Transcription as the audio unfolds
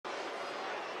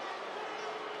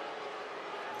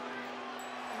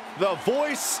The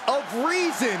voice of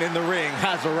reason in the ring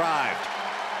has arrived.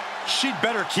 She'd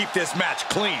better keep this match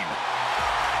clean.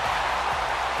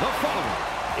 The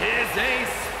following is a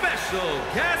special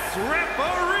guest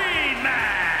referee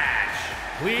match.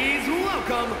 Please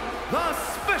welcome the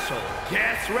special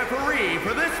guest referee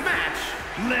for this match,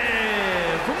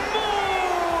 Liv Morgan.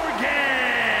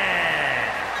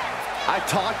 I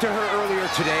talked to her earlier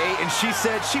today, and she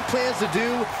said she plans to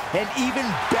do an even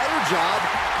better job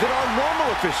than our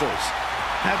normal officials.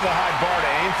 That's a high bar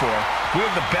to aim for. We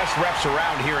have the best refs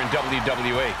around here in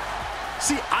WWE.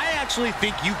 See, I actually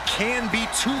think you can be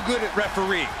too good at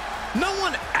refereeing. No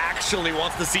one actually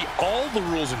wants to see all the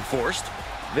rules enforced.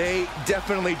 They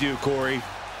definitely do, Corey.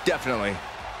 Definitely.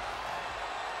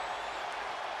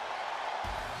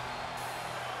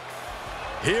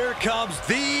 Here comes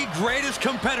the greatest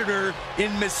competitor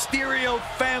in Mysterio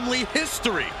family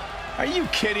history. Are you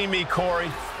kidding me,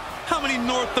 Corey? How many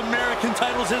North American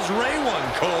titles has Rey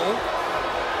won, Cole?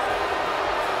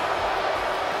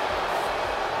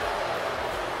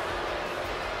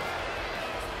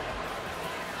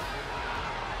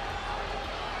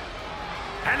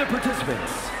 And the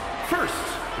participants, first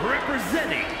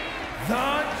representing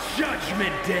the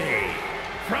Judgment Day,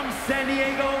 from San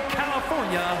Diego,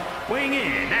 California, weighing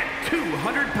in at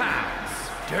 200 pounds,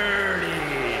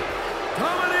 Dirty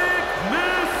Dominic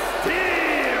Mysterio.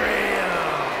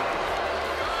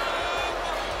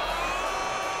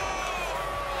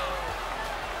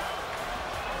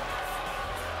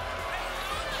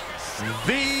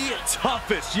 The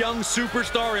toughest young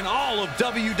superstar in all of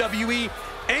WWE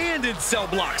and in Cell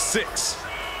Block 6.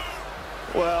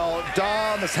 Well,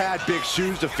 Dom has had big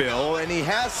shoes to fill, and he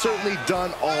has certainly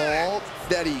done all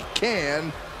that he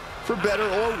can, for better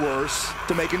or worse,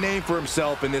 to make a name for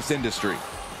himself in this industry.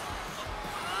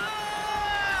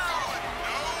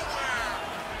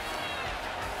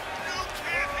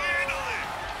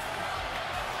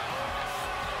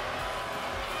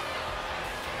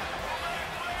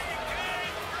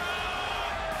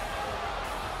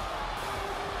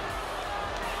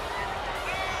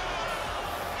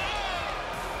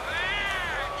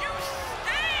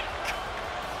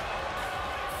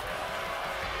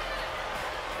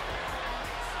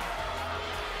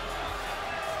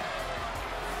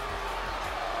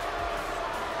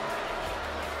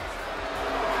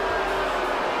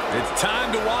 It's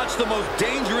time to watch the most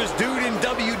dangerous dude in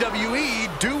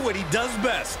WWE do what he does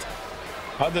best.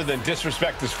 Other than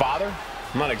disrespect his father?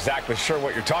 I'm not exactly sure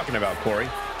what you're talking about, Corey.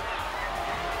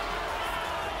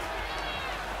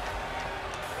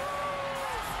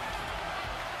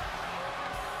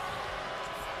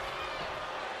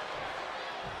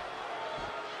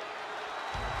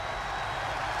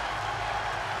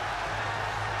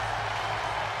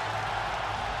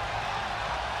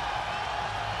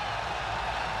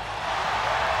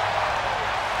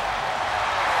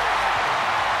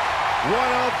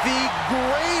 One of the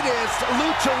greatest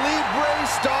Lucha Libre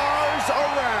stars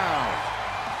around.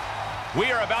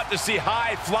 We are about to see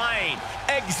high flying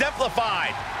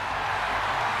exemplified.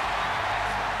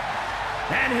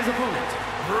 And his opponent,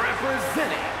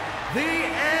 representing the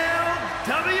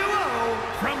LWO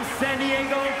from San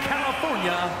Diego,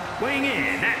 California, weighing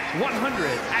in at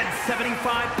 175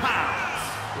 pounds,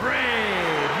 Rey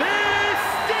Mysterio.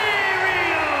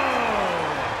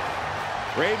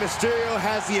 Rey Mysterio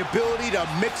has the ability to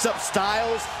mix up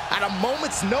styles at a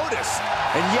moment's notice,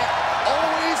 and yet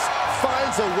always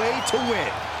finds a way to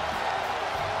win.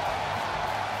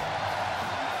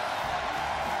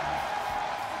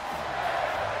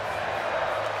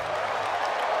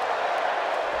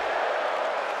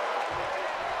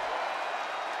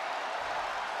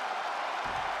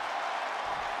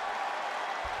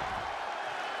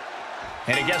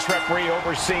 And a guest referee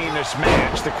overseeing this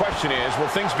match. The question is, will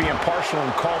things be impartial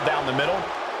and called down the middle?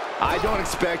 I don't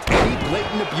expect any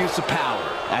blatant abuse of power.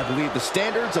 I believe the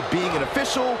standards of being an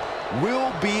official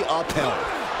will be upheld.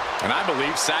 And I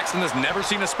believe Saxton has never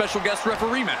seen a special guest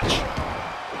referee match.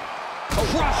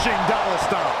 Crushing double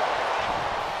stomp.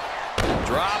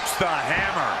 Drops the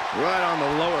hammer. Right on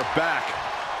the lower back.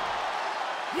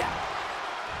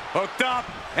 Hooked up,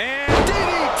 and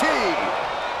DDT!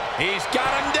 he's got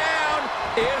him down.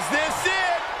 Is this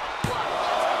it?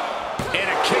 And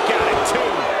a kick out at 2.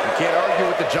 You can't argue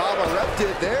with the job our ref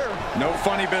did there. No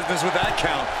funny business with that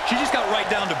count. She just got right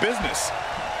down to business.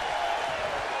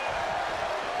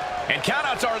 And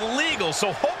countouts are legal,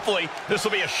 so hopefully this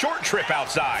will be a short trip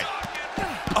outside.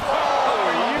 Oh,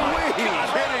 are you kidding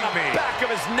me? Back of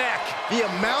his neck. The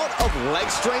amount of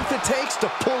leg strength it takes to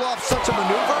pull off such a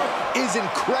maneuver is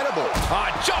incredible.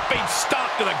 Jumping stop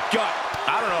to the gut.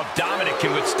 I don't know if Dominic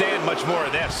can withstand much more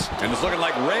of this. And it's looking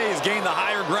like Rey's gained the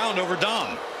higher ground over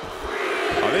Dom.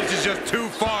 Oh, this is just too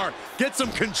far. Get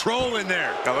some control in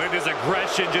there. Oh, look at this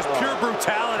aggression, just pure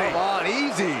brutality. Come on,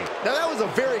 easy. Now, that was a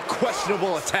very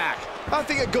questionable attack. I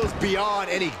think it goes beyond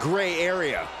any gray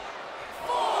area.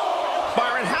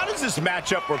 Byron, how does this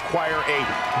matchup require a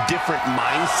different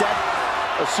mindset?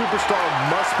 A superstar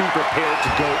must be prepared to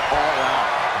go all out.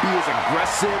 Be as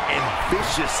aggressive and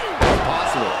vicious as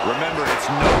possible. Remember, it's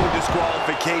no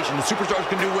disqualification. The superstars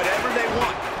can do whatever they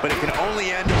want, but it can only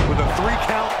end with a 3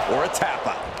 count or a tap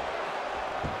out.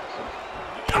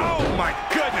 Oh, my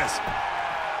goodness.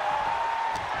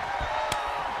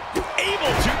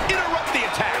 Able to interrupt the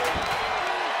attack.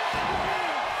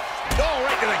 Oh,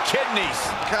 right to the kidneys.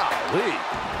 Golly.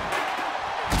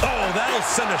 Oh, that'll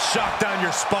send a shock down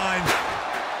your spine.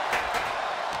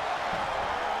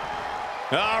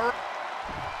 All right.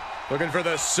 Looking for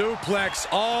the suplex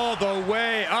all the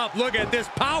way up. Look at this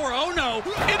power. Oh, no.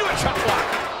 Into a chop block.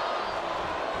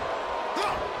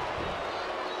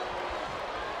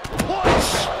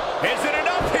 Push. Is it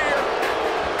enough here?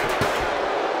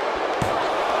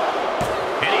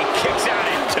 And he kicks out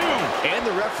at 2. And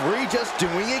the referee just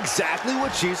doing exactly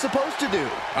what she's supposed to do.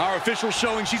 Our official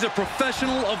showing she's a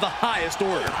professional of the highest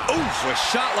order. Oof, a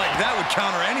shot like that would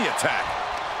counter any attack.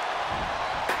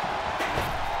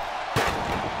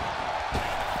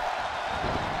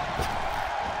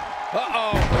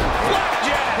 Uh-oh.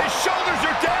 Flapjack! His shoulders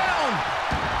are down!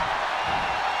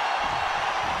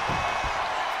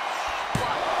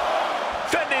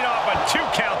 Fending off a 2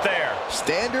 count there.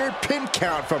 Standard pin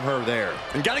count from her there.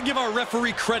 And gotta give our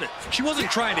referee credit. She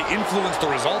wasn't trying to influence the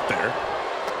result there.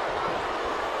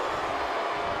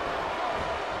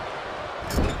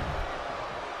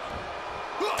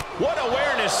 What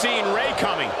awareness seeing Rey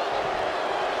coming.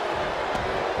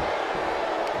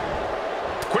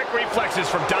 Quick reflexes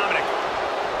from Dominic.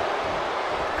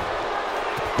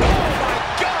 Oh, my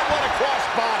God, what a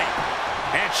crossbody.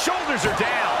 And shoulders are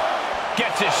down.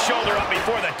 Gets his shoulder up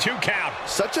before the 2 count.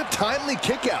 Such a timely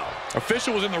kick out.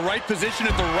 Official was in the right position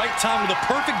at the right time with a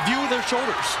perfect view of their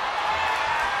shoulders.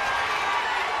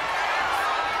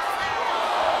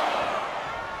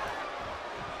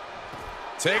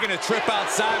 Taking a trip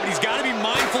outside, but he's got to be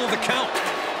mindful of the count.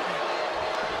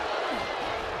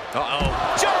 Uh-oh.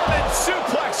 German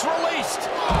suplex released.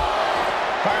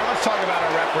 All right, let's talk about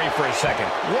our referee for a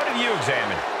second. What have you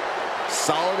examined?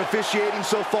 Solid officiating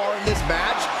so far in this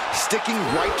match, sticking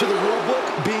right to the rule book,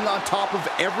 being on top of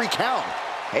every count.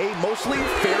 A mostly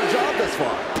fair job thus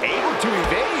far. Able to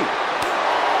evade.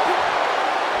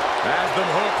 Has them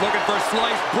hooked, looking for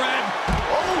sliced bread.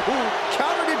 Oh,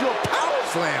 countered into a power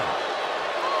slam.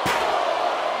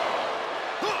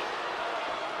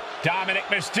 Dominic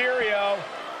Mysterio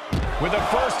with the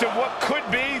first of what could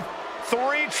be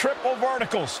 3 triple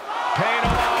verticals. Paying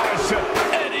homage to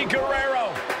Eddie Guerrero.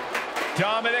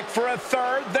 Dominic for a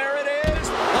 3rd. There it is.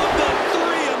 Of the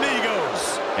 3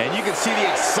 amigos. And you can see the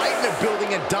excitement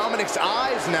building in Dominic's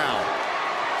eyes now.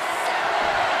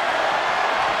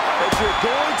 If you're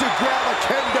going to grab a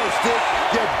kendo stick,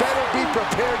 you better be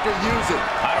prepared to use it.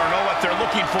 I don't know what they're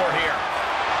looking for here.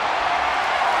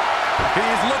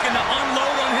 He's looking to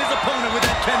unload on his opponent with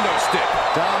that kendo stick.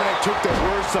 Dominic took the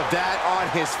worst of that on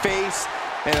his face,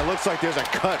 and it looks like there's a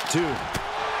cut, too.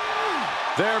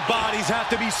 Their bodies have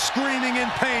to be screaming in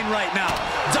pain right now.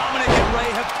 Dominic and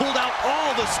Rey have pulled out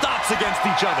all the stops against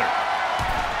each other.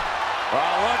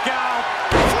 Oh, look out.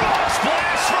 Frog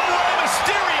splash from Rey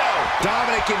Mysterio.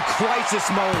 Dominic in crisis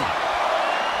mode.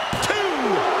 2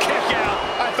 kick out.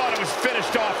 I thought it was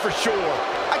finished off for sure.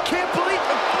 I can't believe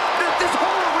this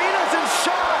whole arena's in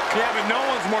shock. Yeah, but no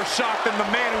one's more shocked than the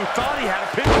man who thought he had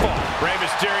a pinfall. Rey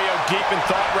Mysterio deep in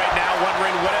thought right now,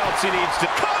 wondering what else he needs to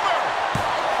cover.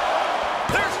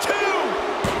 There's 2.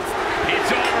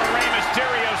 It's over. Rey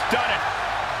Mysterio's done it.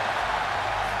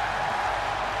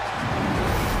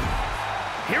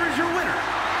 Here is your winner,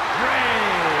 Rey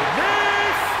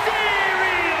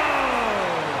Mysterio!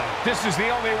 This is the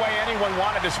only way anyone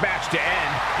wanted this match to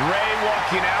end. Rey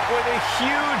walking out with a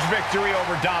huge victory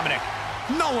over Dominic.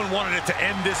 No one wanted it to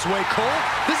end this way, Cole.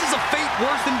 This is a fate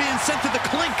worse than being sent to the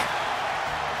clink.